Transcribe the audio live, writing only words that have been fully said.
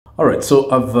All right, so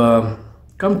I've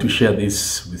come to share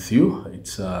this with you.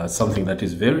 It's something that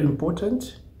is very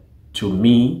important to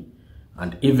me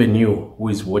and even you who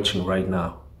is watching right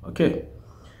now. Okay,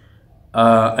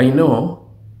 I know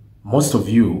most of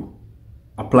you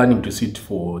are planning to sit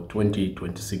for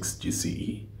 2026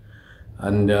 GCE,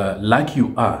 and like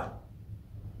you are,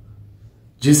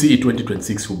 GCE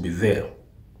 2026 will be there.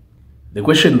 The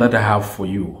question that I have for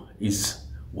you is,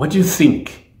 what do you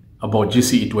think about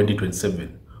GCE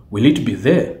 2027? Will it be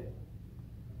there?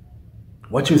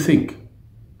 What do you think?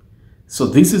 So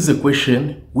this is a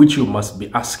question which you must be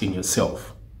asking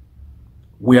yourself.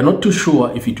 We are not too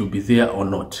sure if it will be there or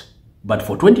not, but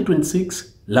for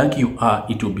 2026, like you are,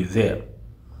 it will be there.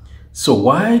 So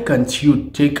why can't you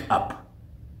take up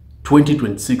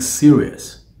 2026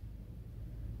 serious?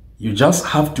 You just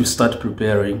have to start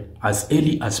preparing as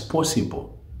early as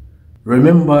possible.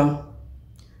 Remember,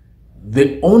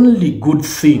 the only good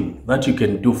thing that you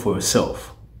can do for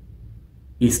yourself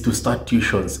is to start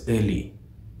tuitions early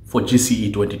for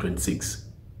GCE 2026.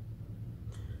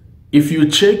 If you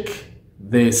check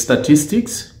the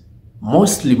statistics,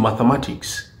 mostly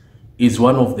mathematics is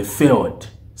one of the failed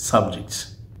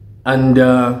subjects. And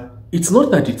it's not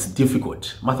that it's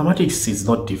difficult. Mathematics is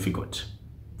not difficult.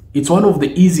 It's one of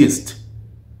the easiest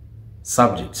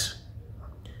subjects.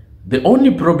 The only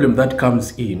problem that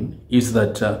comes in is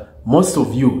that most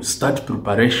of you start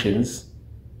preparations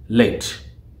late.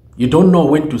 You don't know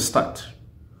when to start.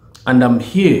 And I'm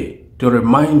here to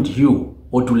remind you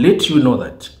or to let you know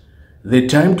that the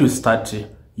time to start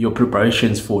your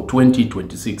preparations for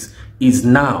 2026 is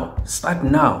now. Start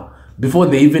now, before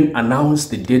they even announce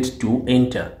the date to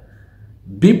enter.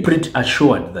 Be pretty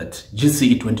assured that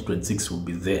GCE 2026 will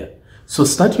be there. So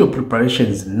start your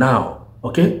preparations now,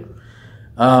 okay?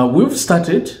 We've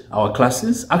started our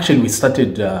classes. Actually, we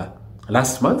started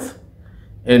last month,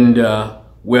 and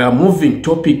we are moving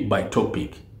topic by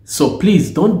topic. So please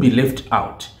don't be left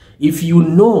out. If you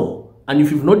know, and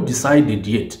if you've not decided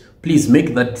yet, please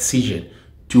make that decision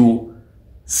to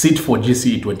sit for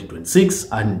GCE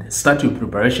 2026 and start your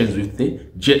preparations with the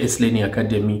JS Learning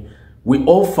Academy. We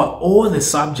offer all the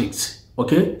subjects,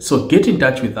 okay? So get in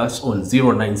touch with us on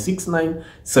 0969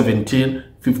 17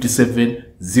 57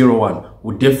 01.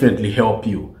 We'll definitely help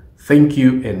you. Thank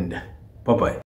you, and bye-bye.